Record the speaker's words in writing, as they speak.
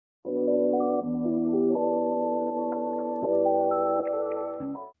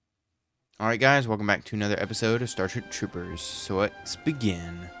Alright guys, welcome back to another episode of Starship Troopers. So let's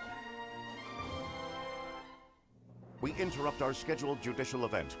begin. We interrupt our scheduled judicial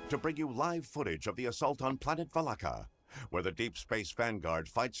event to bring you live footage of the assault on planet Valaka, where the Deep Space Vanguard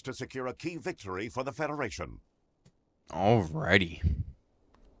fights to secure a key victory for the Federation. Alrighty.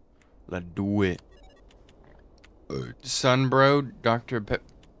 Let's do it. Sunbro, Dr.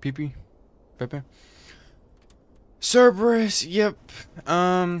 Pepe? Cerberus, yep.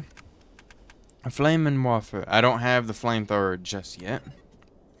 A flaming waffle. I don't have the flamethrower just yet.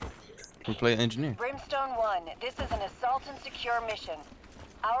 We play the engineer. Brimstone 1, this is an assault and secure mission.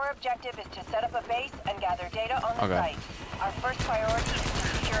 Our objective is to set up a base and gather data on the site. Our first priority is to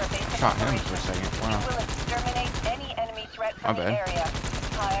secure a base of operations. Shot him operations. for a second. Wow. We will exterminate any enemy threat from the area.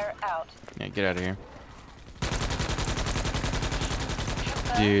 Fire out. Yeah, get out of here.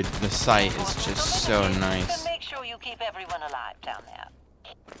 Dude, the site is just so nice. Make sure you keep everyone alive down there.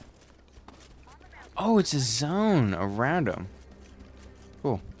 Oh, it's a zone around them.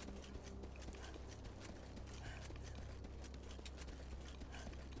 Cool.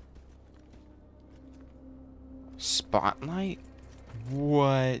 Spotlight?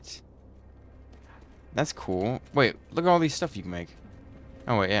 What? That's cool. Wait, look at all these stuff you can make.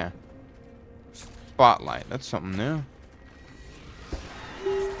 Oh, wait, yeah. Spotlight. That's something new.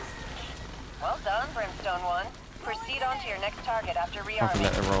 Well done, Brimstone 1. Proceed on to your next target after rearming. Hopefully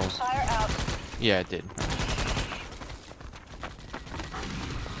that rolls. Fire out. Yeah, it did.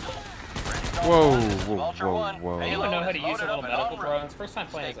 Whoa, whoa, whoa, whoa. Anyone know how to use a little medical drones? First time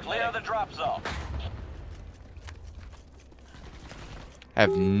playing as a clear the drop zone. I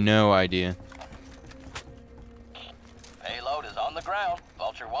have no idea. Payload is on the ground.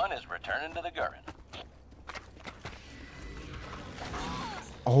 Vulture 1 is returning to the Gurren.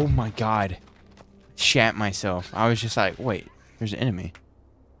 Oh my god. Shat myself. I was just like, wait, there's an enemy.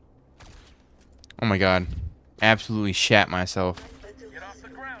 Oh my god. Absolutely shat myself. Get off the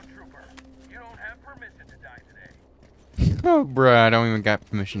ground, trooper. You don't have permission to die today. Oh, bruh, I don't even got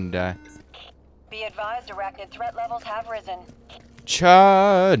permission to die. Be advised, arachnid threat levels have risen.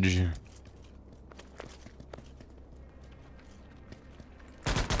 Charge!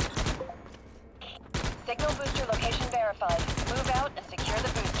 Signal booster location verified. Move out and secure the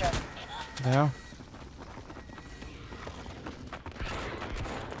booster. The hell?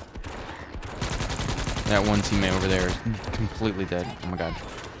 That one teammate over there is completely dead. Oh my god.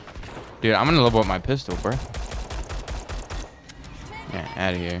 Dude, I'm gonna level up my pistol, bro. Yeah,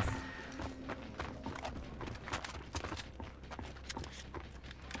 out of here.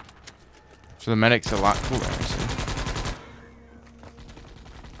 So the medic's a lot cooler, I see.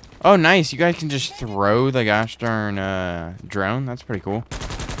 Oh, nice. You guys can just throw the gosh darn drone. That's pretty cool.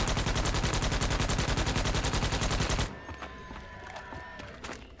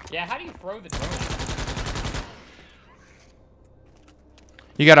 Yeah, how do you throw the drone?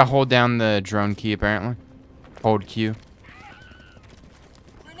 You gotta hold down the drone key, apparently. Hold Q.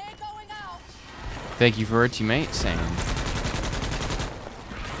 Thank you for a teammate saying.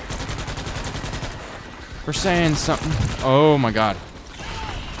 For saying something. Oh my god.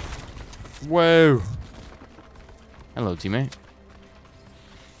 Whoa. Hello, teammate.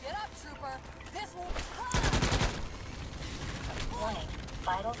 Get up, trooper. This will Warning.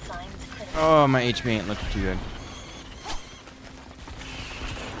 Vital signs critical. Oh, my HP ain't looking too good.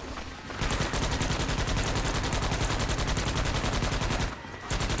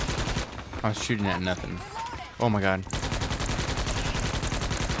 I was shooting at nothing. Oh my god.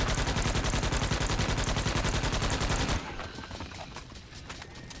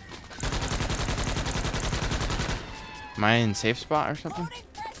 Am I in safe spot or something?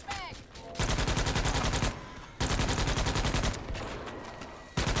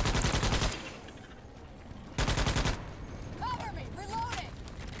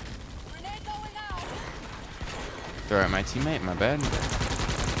 Throw at my teammate, my bad.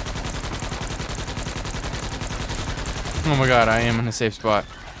 Oh my god, I am in a safe spot.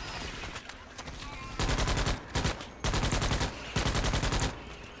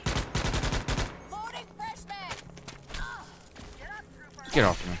 Get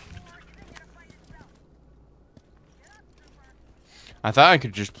off me. I thought I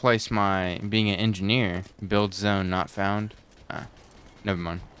could just place my, being an engineer, build zone not found. Never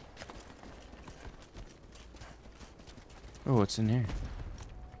mind. Oh, what's in here?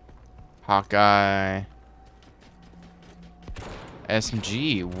 Hawkeye.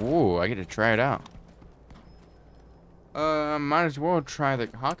 SMG. Whoa, I get to try it out. Might as well try the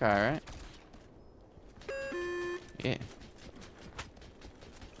Hawkeye, right? Yeah.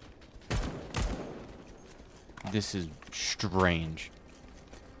 This is strange.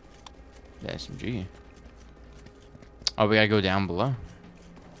 The SMG. Oh, we gotta go down below.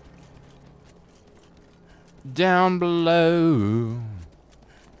 Down below.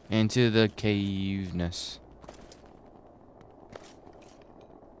 Into the caveness.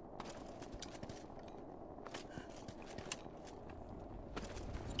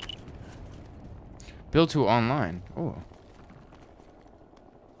 Build to online. Oh.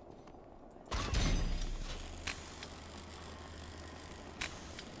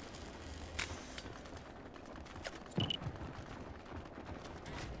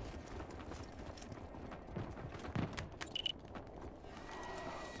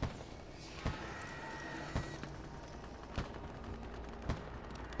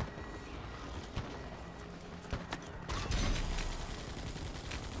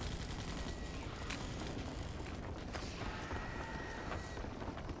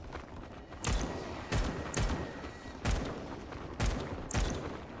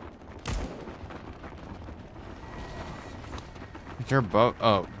 They're above.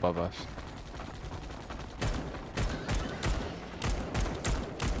 Oh, above us.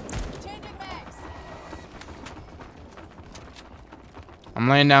 Changing mags. I'm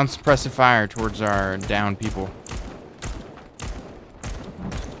laying down suppressive fire towards our down people.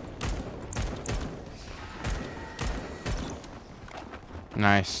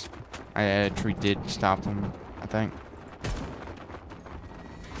 Nice. I actually did stop them, I think.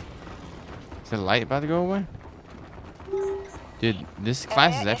 Is the light about to go away? Dude, this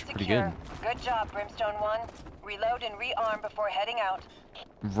class is actually pretty good. Good job, Brimstone 1. Reload and rearm before heading out.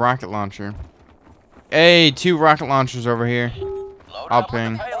 Rocket launcher. Hey, 2 rocket launchers over here. I'll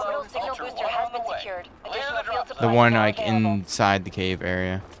ping. Orbital signal booster has been secured. Additional field The supplies one now like available. inside the cave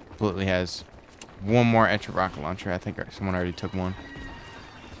area completely has one more extra rocket launcher. I think someone already took one.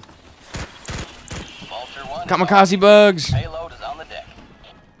 Kamikaze bugs! Payload is on the deck.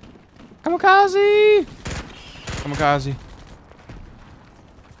 Kamikaze! Kamikaze.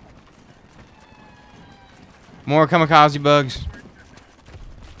 More kamikaze bugs.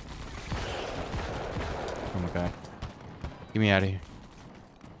 Oh my god. Get me out of here.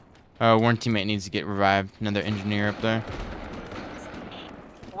 Oh, one teammate needs to get revived. Another engineer up there.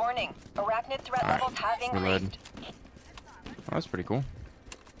 Warning. Arachnid threat Alright, levels have reload. increased. Oh, that's pretty cool.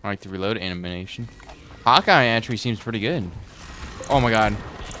 I like the reload animation. Hawkeye actually seems pretty good. Oh my god.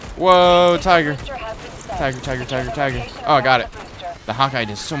 Whoa, tiger. Booster has been set. Tiger, tiger, Secure tiger, the tiger. location Oh, I got around it. the booster. The Hawkeye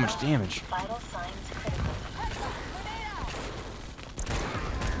does so much damage. Vital signs critical.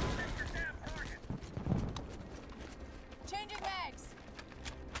 Changing mags.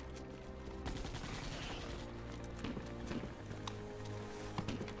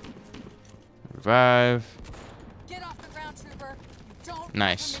 Revive. Get off the ground, trooper. You don't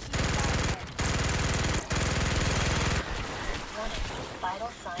Nice. have permission Vital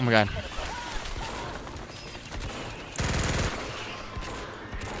signs Oh my god. critical.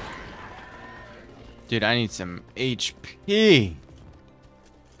 Dude, I need some HP.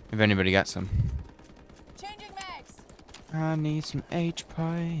 If anybody got some. to die. Changing mags. I need some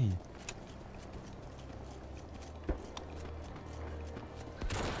HP.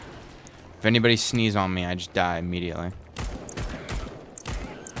 If anybody sneezes on me, I just die immediately.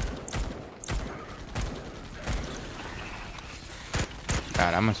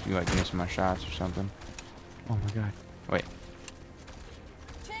 God, I must be like missing my shots or something. Oh my god. Wait.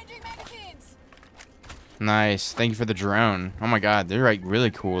 Changing magazines. Nice. Thank you for the drone. Oh my god, they're like really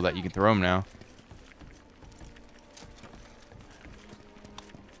cool that you can throw them now.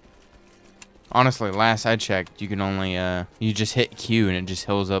 Honestly, last I checked, you can only you just hit Q and it just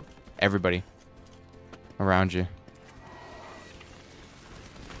heals up everybody around you.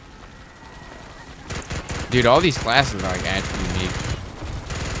 Dude, all these classes are like actually unique.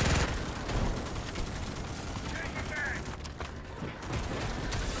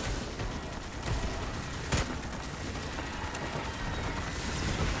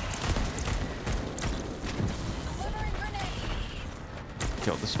 Delivering grenade.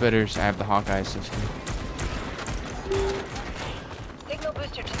 Kill the spitters. I have the Hawkeye system. Signal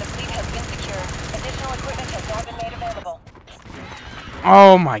booster to the fleet has been secured. Additional equipment has now been made available.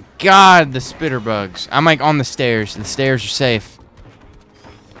 Oh my god, the spitter bugs. I'm like on the stairs. The stairs are safe.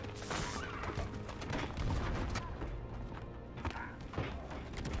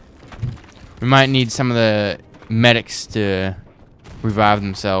 We might need some of the medics to revive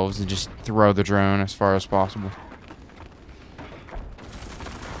themselves and just throw the drone as far as possible.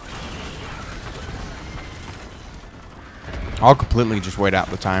 I'll completely just wait out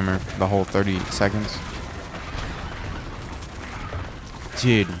the timer, the whole 30 seconds.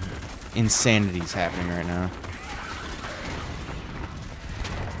 Dude, insanity's happening right now.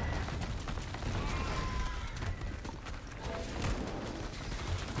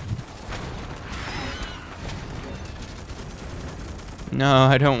 No,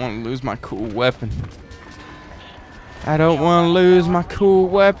 I don't want to lose my cool weapon. I don't want to lose my cool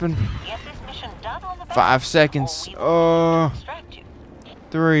weapon. Get this mission done on the base, 5 seconds. or we will Oh. extract you.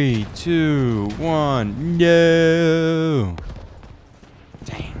 3, 2, 1. No.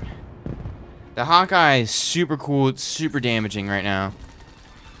 Dang. The Hawkeye is super cool. It's super damaging right now.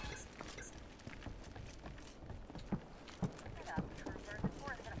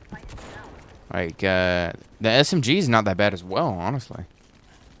 Like, the SMG is not that bad as well, honestly.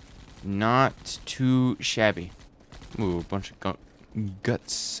 Not too shabby. Ooh, a bunch of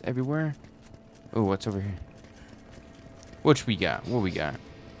guts everywhere. Oh, what's over here? What we got? What we got?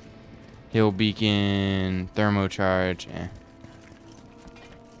 Hill beacon, thermocharge. Eh.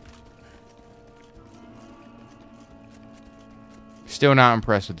 Still not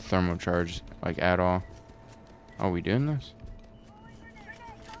impressed with the thermocharge, like at all. Are we doing this?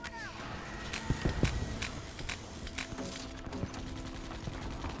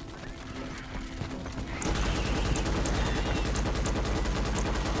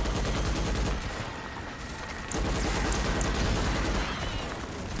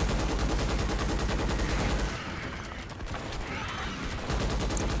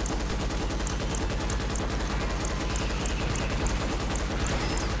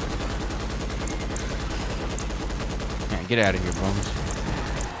 Get out of here, bones.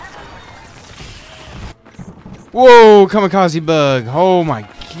 Whoa, kamikaze bug. Oh my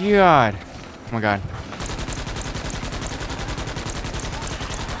god. Oh my god.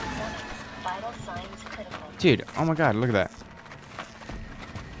 Vital signs critical. Dude, oh my god, look at that.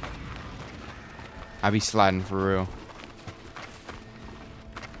 I be sliding for real.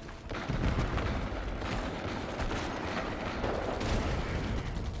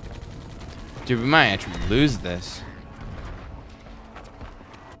 Dude, we might actually lose this.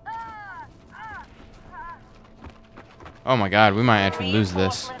 Oh my god, we might actually lose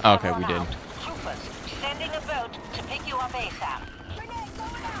this. Oh, okay, we did. Troopers, sending a boat to pick you up ASAP.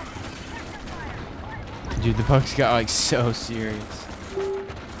 Dude, the bugs got like so serious.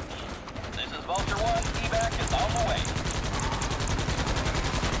 This is Vulture 1. Evac is on the way.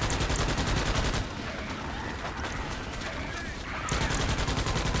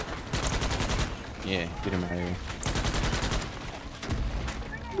 Yeah, get him out of here.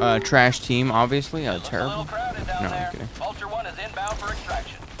 Trash team, obviously. Terrible. No, I'm kidding. Vulture 1 is inbound for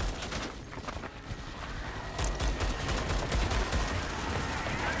extraction.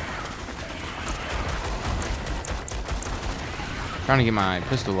 Trying to get my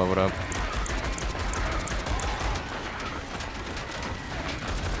pistol leveled up.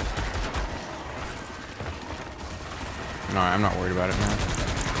 No, I'm not worried about it now.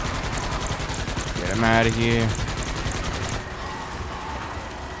 Get him out of here.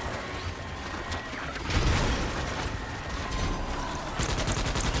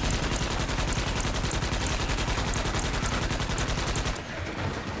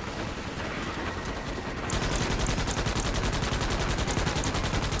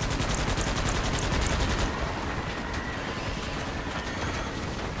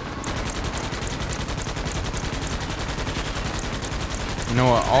 You know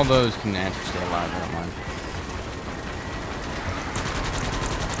what? All those can actually stay alive. Never mind.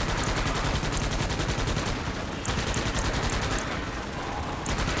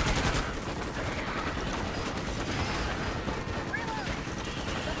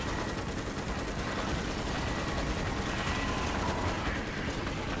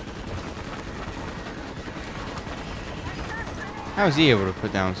 How is he able to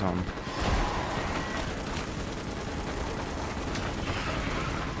put down something?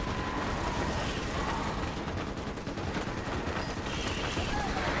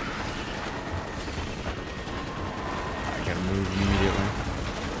 Move immediately.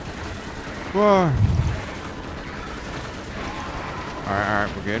 Whoa. Alright,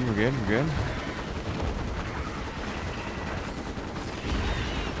 we're good, we're good, we're good.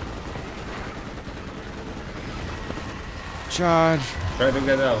 Charge. Try to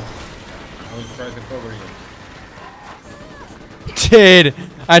get out. Don't try to cover you. Dude,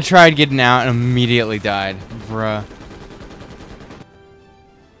 I tried getting out and immediately died. Bruh.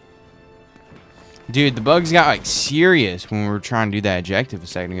 Dude, the bugs got like serious when we were trying to do that objective a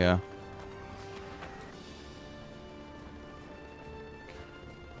second ago.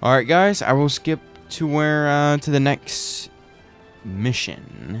 Alright guys, I will skip to where to the next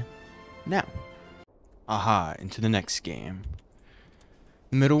mission now. Aha, into the next game.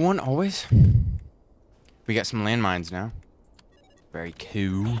 The middle one always. We got some landmines now. Very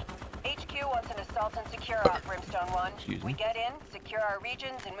cool. HQ wants an assault and secure op, Brimstone 1. Excuse me. We get in, secure our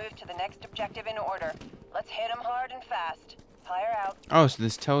regions, and move to the next objective in order. Let's hit them hard and fast. Fire out. Oh, so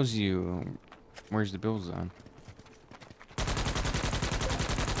this tells you where's the build zone. Oh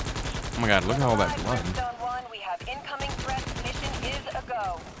my god, look at all that blood. Brimstone 1, we have incoming threats. Mission is a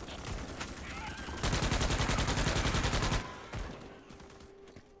go.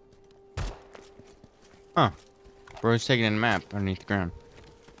 Huh. Bro's taking in a map underneath the ground.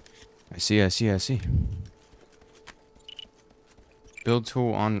 I see. Build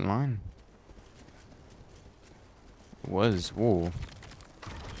tool online. Was. Whoa.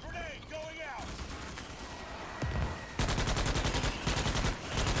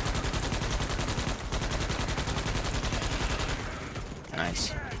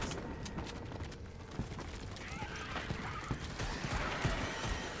 Nice.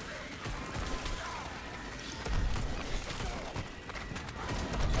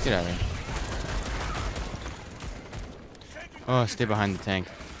 Get out of here. Oh, stay behind the tank.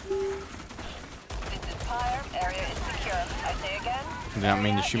 This is Fire. Area is secure. I say again. I did not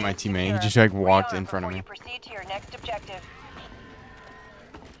mean to shoot my teammate. He Secure. just like walked Rearm in front of before me. you proceed to your next objective.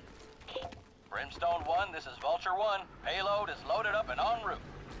 Brimstone 1, this is Vulture 1. Payload is loaded up and en route.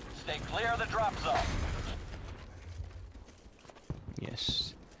 Stay clear of the drop zone.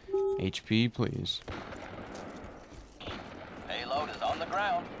 Yes. HP, please. Payload is on the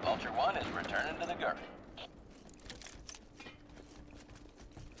ground. Vulture 1 is returning to the Gurk.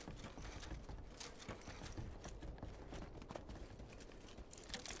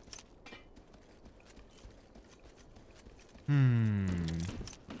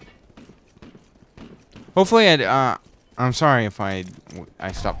 Hopefully, I'm sorry if I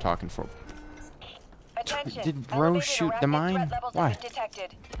stopped talking for. Attention. Did Bro Elevated shoot the arachnid mine? threat levels Why? have been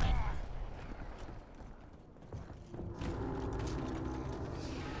detected.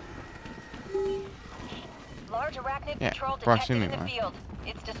 Large arachnid Yeah, patrol detected proximity in the mine. field.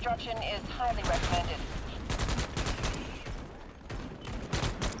 Its destruction is highly recommended.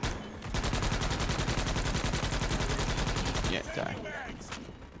 Yeah, die.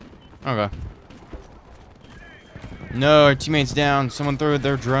 Okay. No, our teammate's down. Someone throw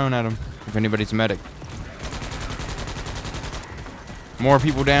their drone at him. If anybody's a medic. More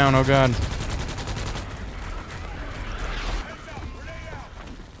people down. Oh god.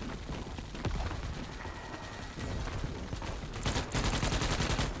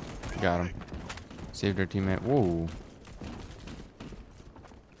 Got him. Saved our teammate. Whoa.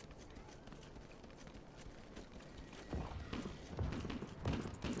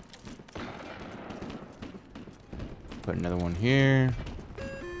 Put another one here.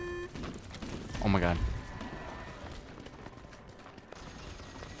 Oh my god.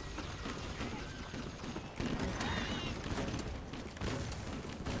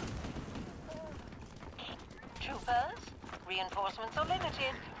 Troopers, reinforcements are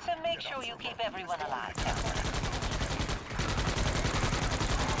limited, so make sure you keep everyone alive.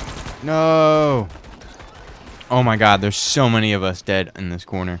 No. Oh my god, there's so many of us dead in this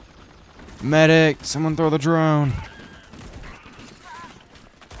corner. Medic, someone throw the drone.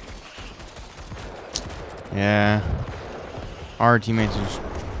 Yeah. Our teammates are just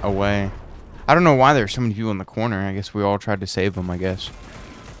away. I don't know why there's so many people in the corner. I guess we all tried to save them, I guess.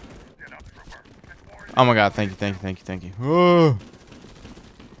 Oh my god, thank you. Oh.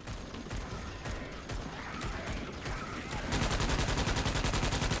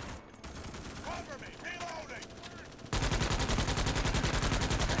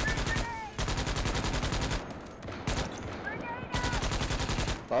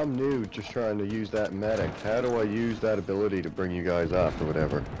 I'm new, just trying to use that medic. How do I use that ability to bring you guys up or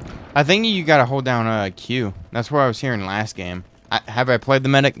whatever? I think you gotta hold down Q. That's what I was hearing last game. Have I played the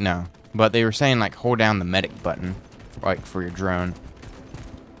medic? No. But they were saying like hold down the medic button, like for your drone.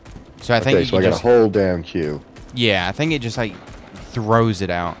 So I think Okay, so I gotta hold down Q. Yeah, I think it just like throws it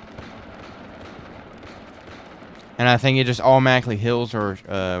out. And I think it just automatically heals or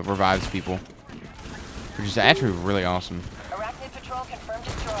revives people. Which is actually really awesome. Arachnid patrol confirmed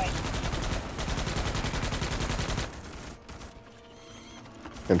destroyed.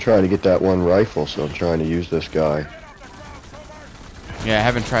 I'm trying to get that one rifle, so I'm trying to use this guy. Yeah, I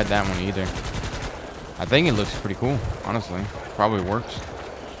haven't tried that one either. I think it looks pretty cool, honestly. Probably works.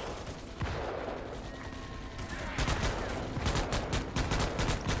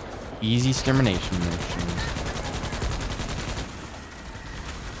 Easy extermination missions.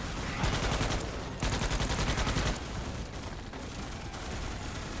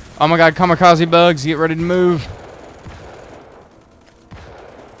 Oh my god, kamikaze bugs, get ready to move.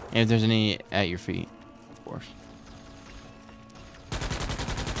 And if there's any at your feet, of course.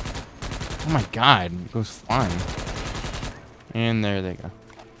 Oh my god, it goes flying. And there they go.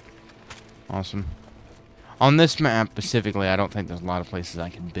 Awesome. On this map specifically, I don't think there's a lot of places I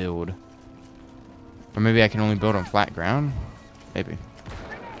can build. Or maybe I can only build on flat ground? Maybe.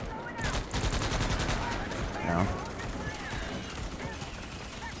 No.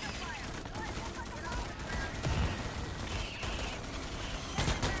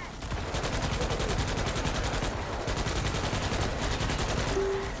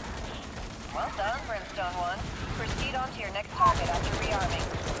 Well done, Brimstone 1. Proceed on to your next target after rearming.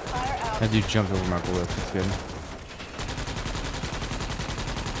 Fire out. That dude jumped over my bullet. That's good.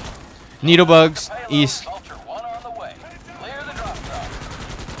 Needlebugs, Payload, east. Vulture 1 on the way. Clear the drop zone.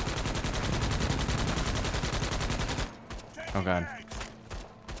 Oh god.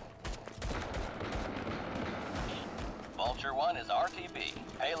 Vulture 1 is RTB.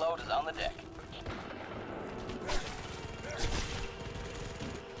 Payload is on the deck.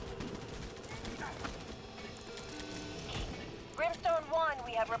 Brimstone 1,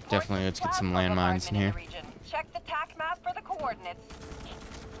 we have reports Definitely, of let's get some plasma landmines in bombardment here. the region. Check the TAC map for the coordinates.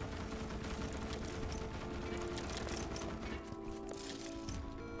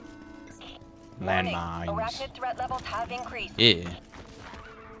 Warning, Landmines. arachnid threat levels have increased. Yeah.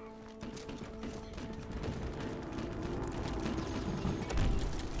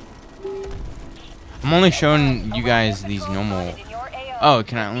 I'm only showing you guys these normal. Oh,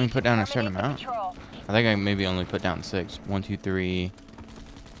 can I only put down a certain amount? I think I maybe only put down 6. 1, 2, 3.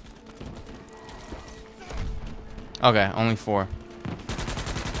 Okay, only 4.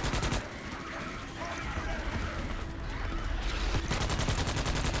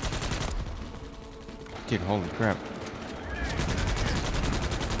 Dude, holy crap.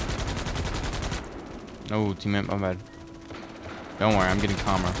 No, teammate, my bad. Don't worry, I'm getting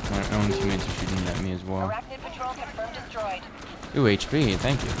calmer. My own teammates are shooting at me as well. Arachnid patrol confirmed destroyed. Ooh, HP,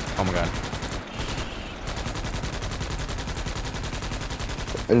 thank you. Oh my god.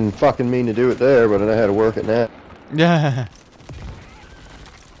 I didn't fucking mean to do it there, but I had to work it now. Yeah.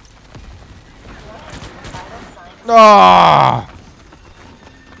 Ah!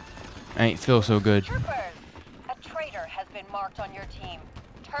 Ain't feel so good. Troopers, a traitor has been marked on your team.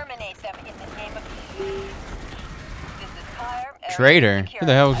 Terminate them in the name of peace. This is Fire. Traitor? Who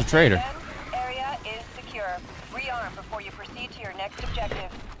the hell is a traitor? Area is secure. Rearm before you proceed to your next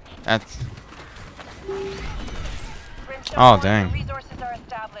objective. That's. Brimstone Oh, 1, dang. resources are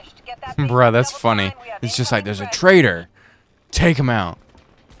established. Get that base Bruh, in that's double funny. time. We have It's just like incoming there's a threat. traitor. Take him out.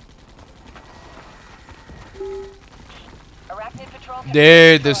 Arachnid patrol confirmed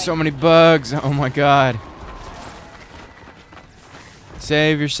Dude, there's so destroyed. many bugs. Oh my god.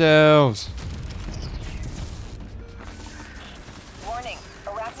 Save yourselves. Warning,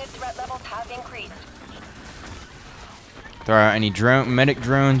 arachnid threat levels have increased. Throw out any drone, medic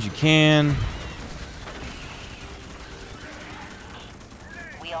drones you can.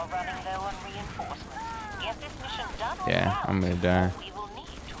 We are running low on reinforcements. If this mission does all Yeah, well, I'm gonna die. we will need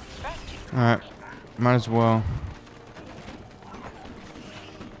to extract you. Alright, might as well.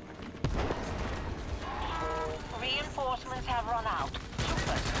 Reinforcements have run out.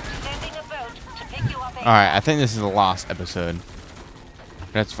 Troopers, sending a boat to pick you up. Alright, I think this is the last episode.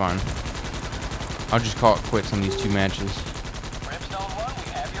 That's fine. I'll just call it quits on these 2 matches. Brimstone 1,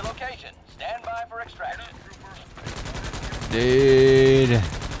 we have your location. Stand by for extraction. Dude.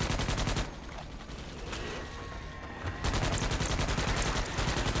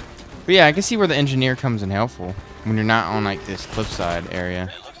 But yeah, I can see where the engineer comes in helpful when you're not on like this cliffside area.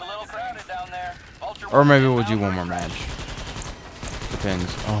 It looks a little crowded down there. Vulture Or 1 maybe is we'll do inbound one more for match.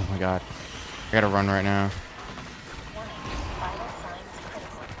 Depends. Oh my god. I gotta run right now.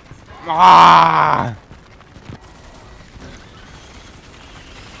 Ah!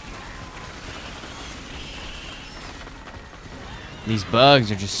 These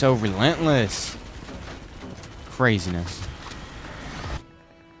bugs are just so relentless. Craziness.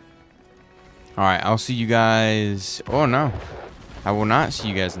 Alright, I'll see you guys. Oh no. I will not see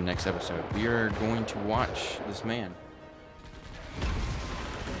you guys in the next episode. We are going to watch this man.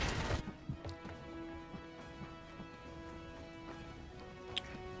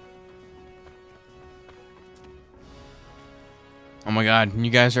 Oh my god,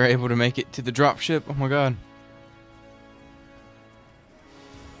 you guys are able to make it to the dropship? Oh my god.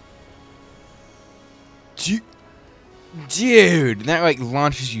 Dude, that like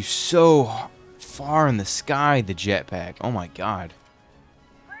launches you so far in the sky, the jetpack. Oh my god.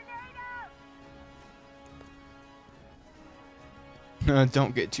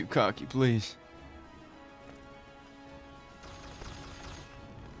 Don't get too cocky, please.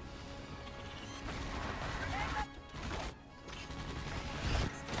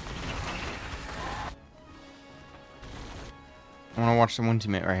 I want to watch the one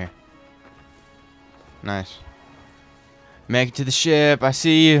teammate right here. Nice. Make it to the ship. I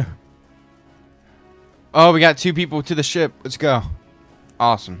see you. Oh, we got 2 people to the ship. Let's go.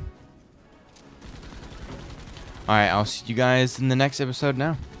 Awesome. Alright, I'll see you guys in the next episode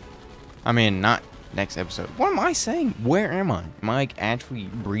now. I mean, not next episode. What am I saying? Where am I? Am I like actually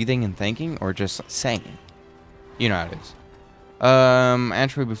breathing and thinking or just saying? You know how it is.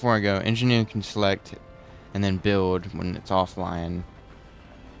 Actually, before I go, engineer can select and then build when it's offline.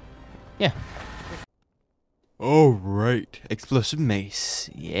 Yeah. Alright. Explosive mace.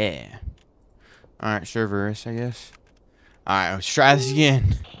 Yeah. Alright, Cerberus, I guess. Alright, let's try this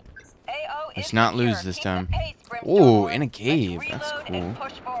again. AO Let's is not secure. lose this Keep the time. pace, Brimstone Ooh, One. in a Let's cave. That's reload cool. and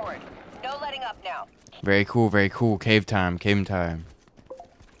push forward. No letting up now. Very cool, very cool. Cave time, cave time.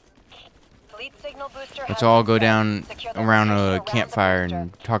 Fleet signal booster Let's has all been go set. down Secure the around location a around the campfire booster.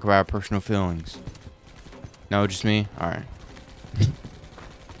 and talk about our personal feelings. No, just me? Alright.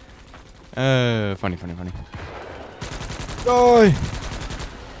 Funny. Die!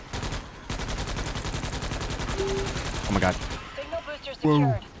 Oh my god. Signal booster Whoa.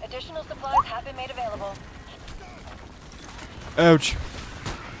 secured. Additional supplies have been made available. Ouch.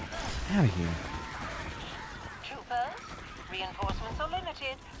 Out of here. Troopers, reinforcements are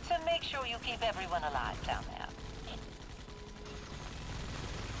limited, so make sure you keep everyone alive down there.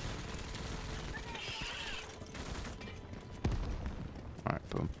 Alright,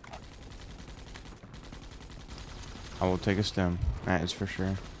 boom. I will take a stem. That is for sure. I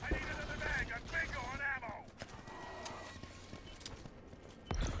need another mag. I'm bingo on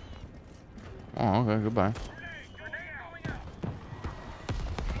ammo. Oh, okay, goodbye. Grenade going out.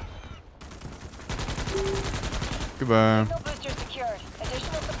 Goodbye. Signal booster secured.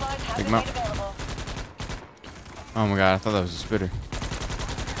 Additional supplies have Pick been 'em made up. available. Oh my god, I thought that was a spitter.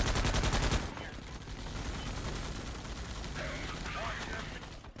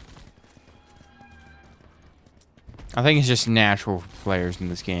 I think it's just natural for players in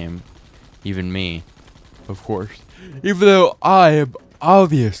this game. Even me, of course. Even though I am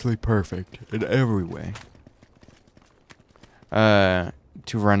obviously perfect in every way. To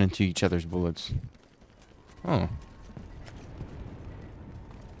run into each other's bullets. Oh.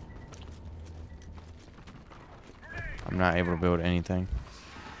 I'm not able to build anything.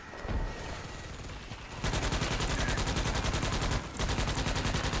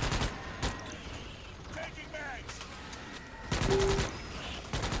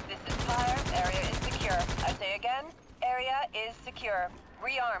 This is fire. Area is secure. I say again, area is secure.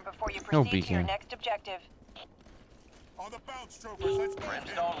 Rearm before you No proceed to your beacon. next objective. On the bounce, troopers. Let's move.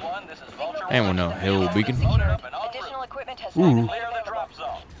 Brimstone 1, this is Vulture 1. Anyone know hill beacon? Loaded up and en route. Additional equipment has Ooh. been made Clear the available. drop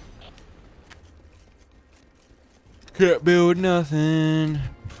zone. Can't build nothing.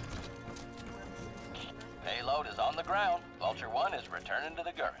 Payload is on the ground. Vulture 1 is returning to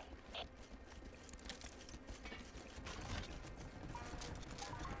the Gurren.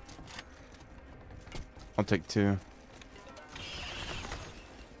 I'll take 2.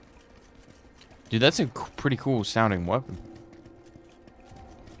 Dude, that's a pretty cool sounding weapon.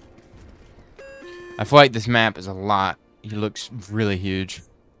 I feel like this map is a lot. He looks really huge.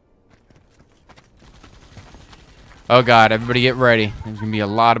 Oh god, everybody get ready. There's gonna be a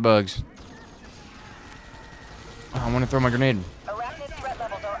lot of bugs. Oh, I want to throw my grenade. Arachnid threat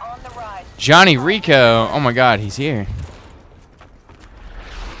levels are on the rise. Johnny Rico. Oh my god, he's here.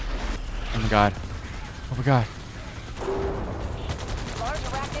 Oh my god. Oh my god. Large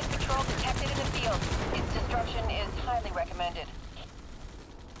arachnid patrol detected in the field. Its destruction is highly recommended.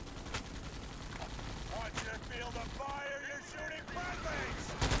 Watch your field of fire. You're shooting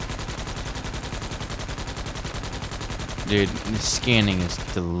friendlies. Dude, the scanning is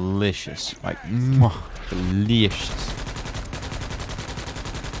delicious. Like, mwah, delicious.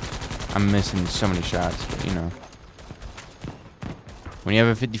 I'm missing so many shots, but you know. When you have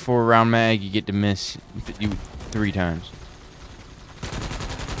a 54 round mag, you get to miss 53 times.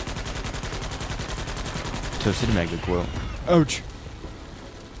 Toasted mega quill. Ouch.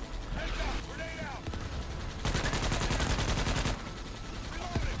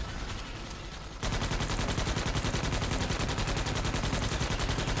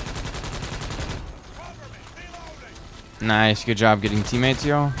 Nice, good job getting teammates,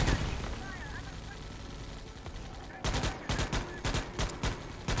 y'all.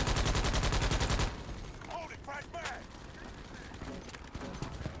 Hold it, crack back.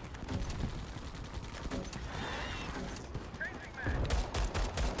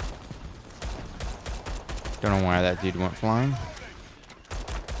 Don't know why that dude went flying.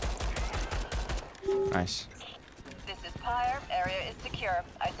 Nice. This is Pyre. Area is secure.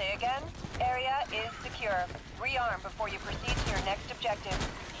 I say again, area is secure. Rearm before you proceed to your next objective.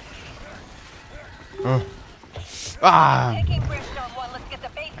 Oh. Ah! Taking Brimstone 1, let's get the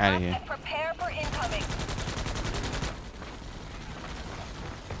base Outta up here. and prepare for incoming.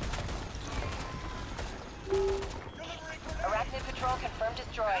 Arachnid patrol confirmed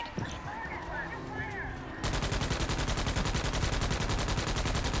destroyed.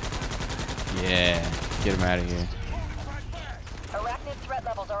 Yeah. Get him out of here. Arachnid threat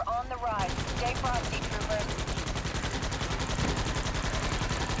levels are on the rise. Stay frosty, troopers.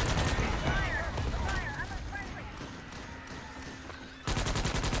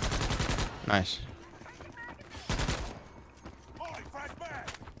 Nice.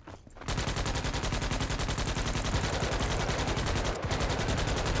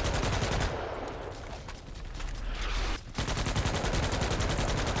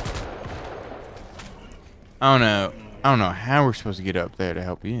 I don't know. I don't know how we're supposed to get up there to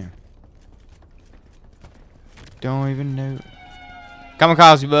help you. Don't even know.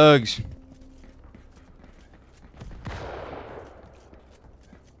 Kamikaze bugs.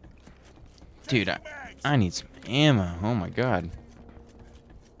 Dude, I need some ammo. Oh my god.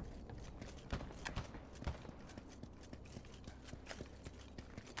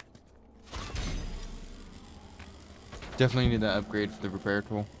 Definitely need that upgrade for the repair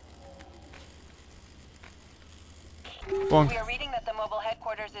tool. Bonk. We are reading that the mobile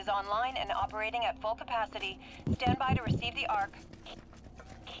headquarters is online and operating at full capacity. Stand by to receive the ARC.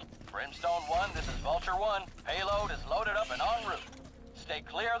 Brimstone 1, this is Vulture 1. Payload is loaded up and en route. Stay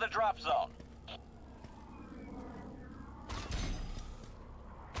clear of the drop zone.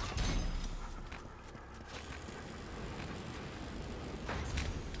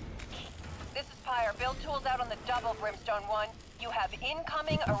 This is Pyre. Build tools out on the double, Brimstone 1. You have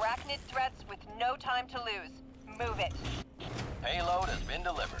incoming arachnid threats with no time to lose. Move it. Payload has been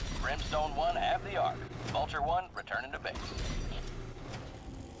delivered. Brimstone 1, have the ARC. Vulture 1, returning to base.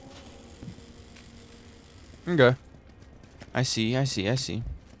 Okay. I see. The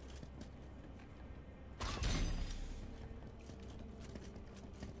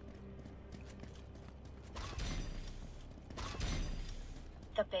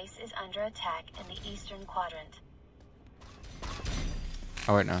base is under attack in the eastern quadrant.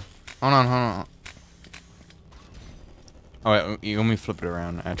 Oh wait, no. Hold on. Oh wait, you want me to flip it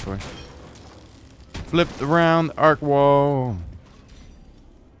around, actually. Flip around the arc wall.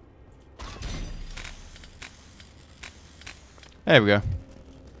 There we go.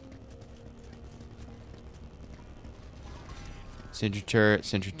 Sentry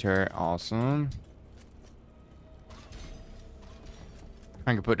turret, awesome.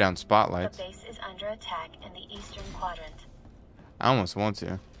 I can put down spotlights. The base is under attack in the eastern quadrant. I almost want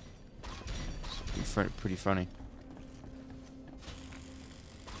to. It's pretty funny.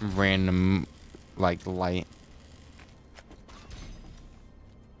 Random, like, light.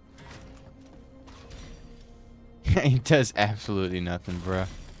 It does absolutely nothing, bruh.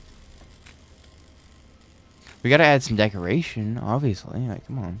 We gotta add some decoration, obviously. Like,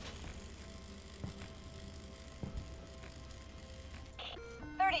 come on.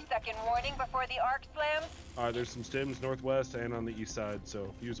 30-second warning before the arc slams. Alright, there's some stims northwest and on the east side,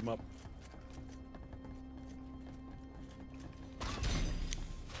 so use them up.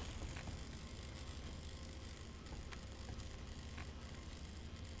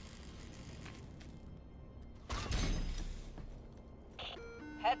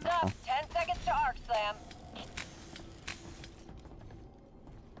 Heads up. 10 seconds to arc slam.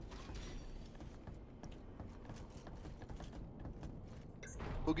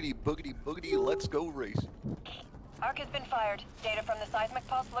 Boogity, boogity, boogity, let's go race. Arc has been fired. Data from the seismic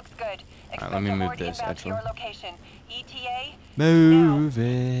pulse looks good. Expect let me a move horde this, inbound to your actually. location. ETA. Move now.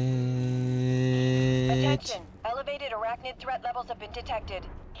 it. Attention. Elevated arachnid threat levels have been detected.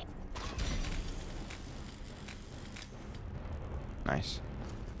 Nice.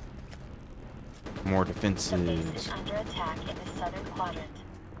 More The base defenses. is under attack in the southern quadrant.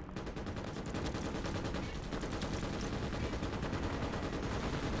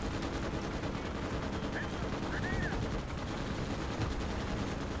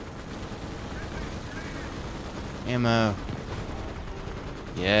 Ammo.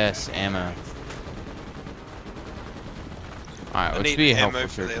 Yes, ammo. Alright, let's be helpful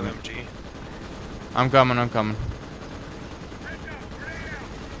for the here. LMG. I'm coming.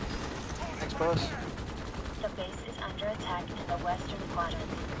 Thanks, boss. The base is under attack in the western quadrant.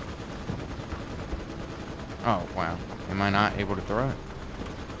 Oh, wow. Am I not able to throw it?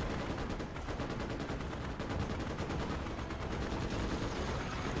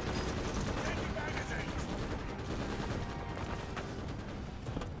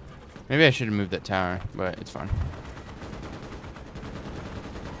 Maybe I should have moved that tower, but it's fine.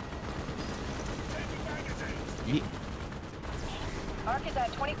 Arc is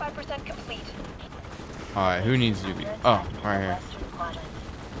at 25% complete. Alright, who needs to be? Oh, right here.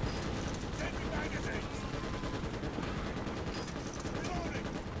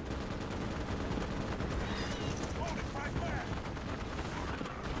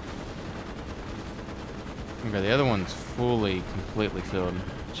 Okay, the other one's completely filled.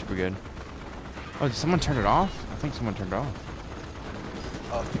 Super good. Oh, did someone turn it off? I think someone turned it off.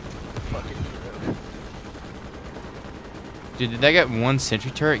 Oh, fucking hero. Dude, did that get one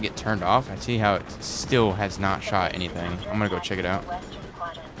sentry turret get turned off? I see how it still has not shot anything. I'm gonna go check it out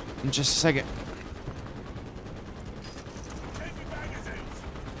in just a second.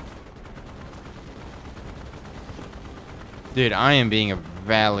 Dude, I am being a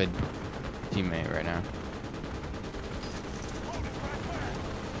valid teammate right now.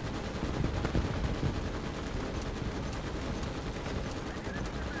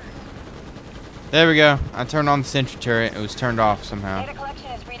 There we go. I turned on the sentry turret. It was turned off somehow. Data collection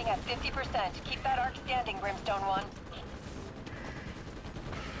is reading at 50%. Keep that arc standing, Brimstone 1.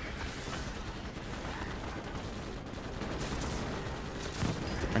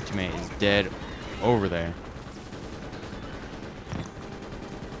 My teammate is dead over there.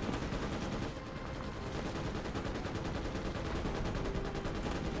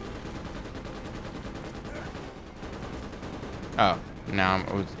 Oh, now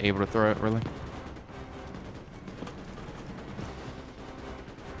I was able to throw it, really?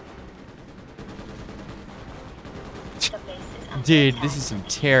 Dude, this is some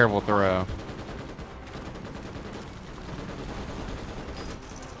terrible throw.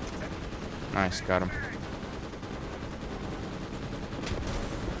 Nice, got him.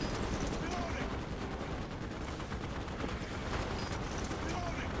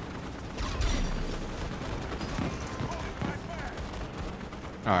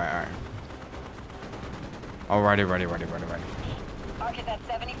 Alright. Alrighty. Arc is at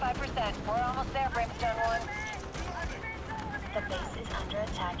 75%. We're almost there, Brimstone 1. The base is under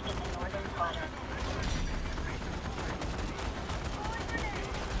attack in the northern quadrant.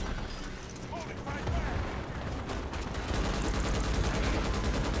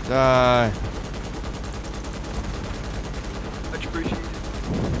 Die. Much appreciated.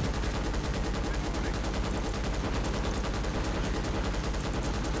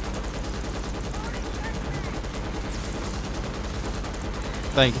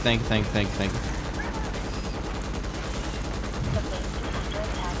 Thank you. The base is under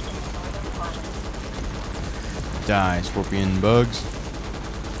attack in the northern quadrant. Die, scorpion bugs.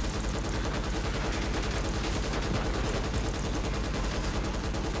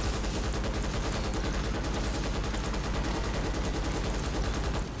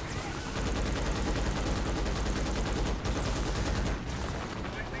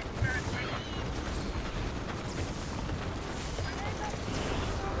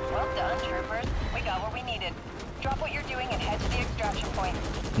 Well done, troopers. We got what we needed. Drop what you're doing and head to the extraction point.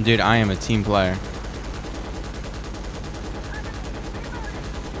 Dude, I am a team player.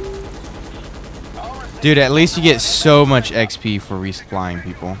 Dude, at least you get so much XP for resupplying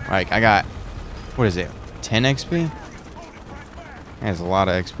people. Like, I got, what is it, 10 XP? That's a lot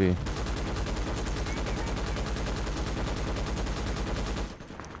of XP.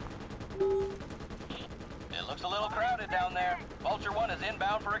 It looks a little crowded down there. Vulture 1 is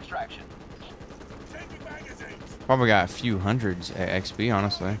inbound for extraction. Probably got a few hundreds at XP,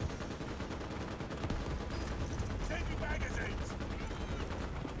 honestly.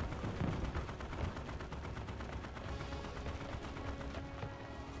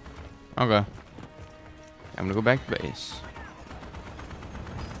 Okay. I'm gonna go back to base.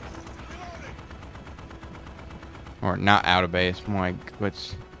 Or not out of base. More like,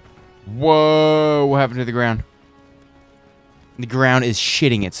 what's... Whoa! What happened to the ground? The ground is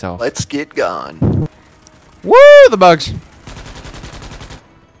shitting itself. Let's get gone. Woo! The bugs.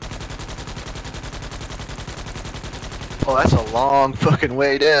 Oh, that's a long fucking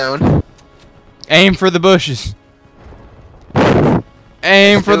way down. Aim for the bushes.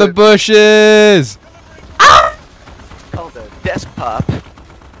 Aim Let's for do the it. bushes. Ah! Oh, the desk pop.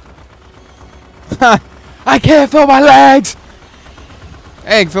 I can't feel my legs.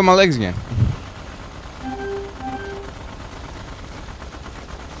 Hey, I can feel my legs again.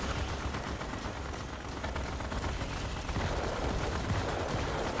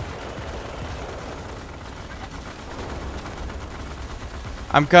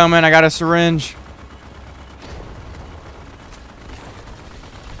 I'm coming. I got a syringe.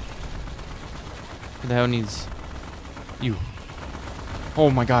 Who the hell needs you? Oh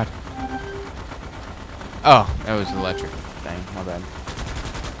my god. Oh, that was electric. Dang, my bad.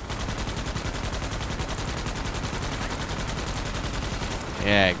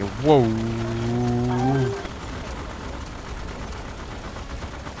 Yeah, go, whoa.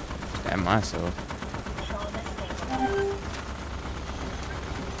 Stab myself.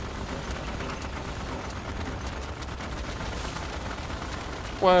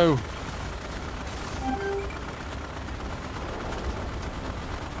 Whoa.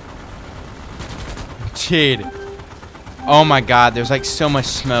 Dude. Oh my god, there's like so much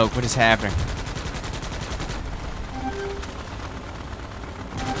smoke. What is happening?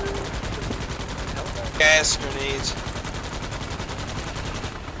 Gas grenades.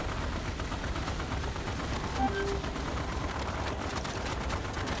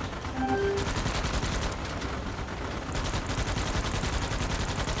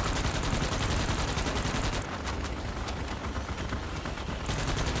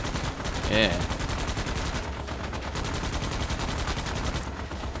 Yeah.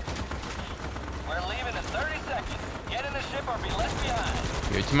 We're leaving in 30 seconds. Get in the ship or be left behind.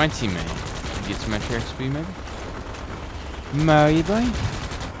 Give it to my teammate. Get some extra XP, maybe? Maybe? This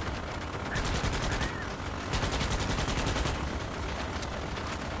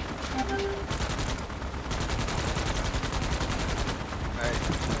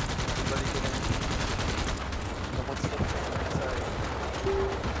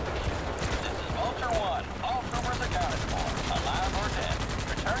is Vulture 1. All troopers accounted for. Alive or dead.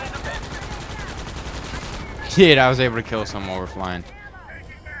 Returning to base. Dude, I was able to kill some while we're flying.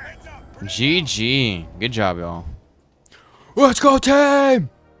 GG. Good job, y'all. Let's go, team!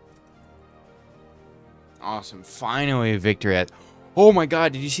 Awesome. Finally a victory at... Oh my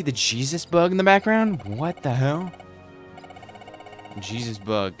god, did you see the Jesus bug in the background? What the hell? Jesus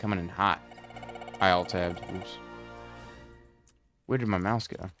bug coming in hot. I alt-tabbed. Oops. Where did my mouse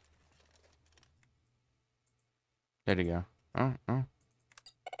go? There you go. Oh, oh.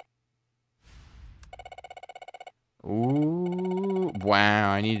 Ooh,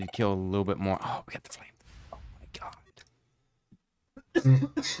 wow, I needed to kill a little bit more. Oh, we got the flame. Oh my god.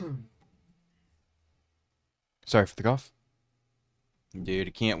 Sorry for the cough. Dude,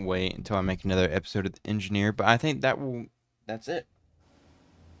 I can't wait until I make another episode of The Engineer, but I think that's it.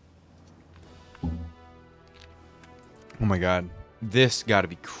 Oh my god. This gotta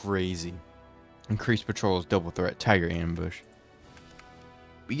be crazy. Increased patrols, double threat, tiger ambush.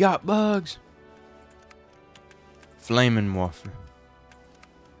 We got bugs. Flaming warfare.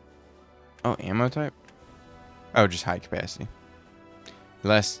 Oh, ammo type? Oh, just high capacity.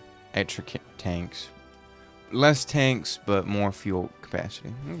 Less extra tanks. Less tanks, but more fuel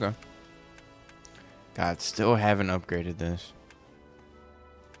capacity. Okay. God, still haven't upgraded this.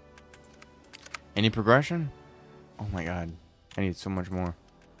 Any progression? Oh my god. I need so much more.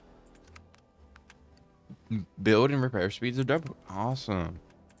 Build and repair speeds are double. Awesome.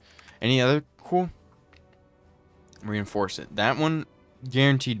 Any other cool? Reinforce it. That one,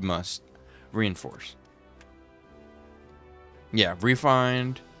 guaranteed must. Reinforce. Yeah,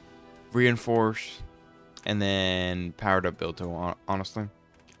 refined, reinforce, and then powered up build tool, honestly.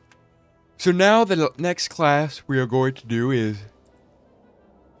 So now the next class we are going to do is...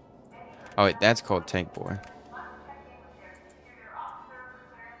 Oh wait, that's called Tank Boy.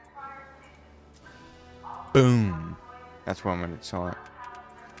 Boom. That's what I'm going to tell it.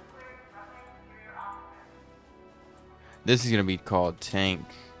 This is going to be called Tank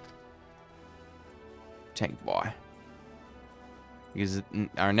Boy. Because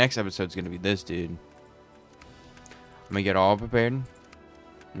our next episode is going to be this dude. I'm going to get all prepared.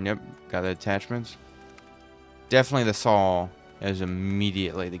 Yep, got the attachments. Definitely the saw, as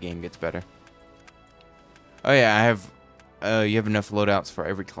immediately the game gets better. Oh yeah, I have... you have enough loadouts for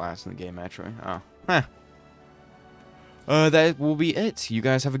every class in the game, actually. Oh, huh. That will be it. You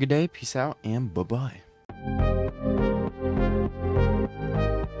guys have a good day. Peace out, and bye-bye.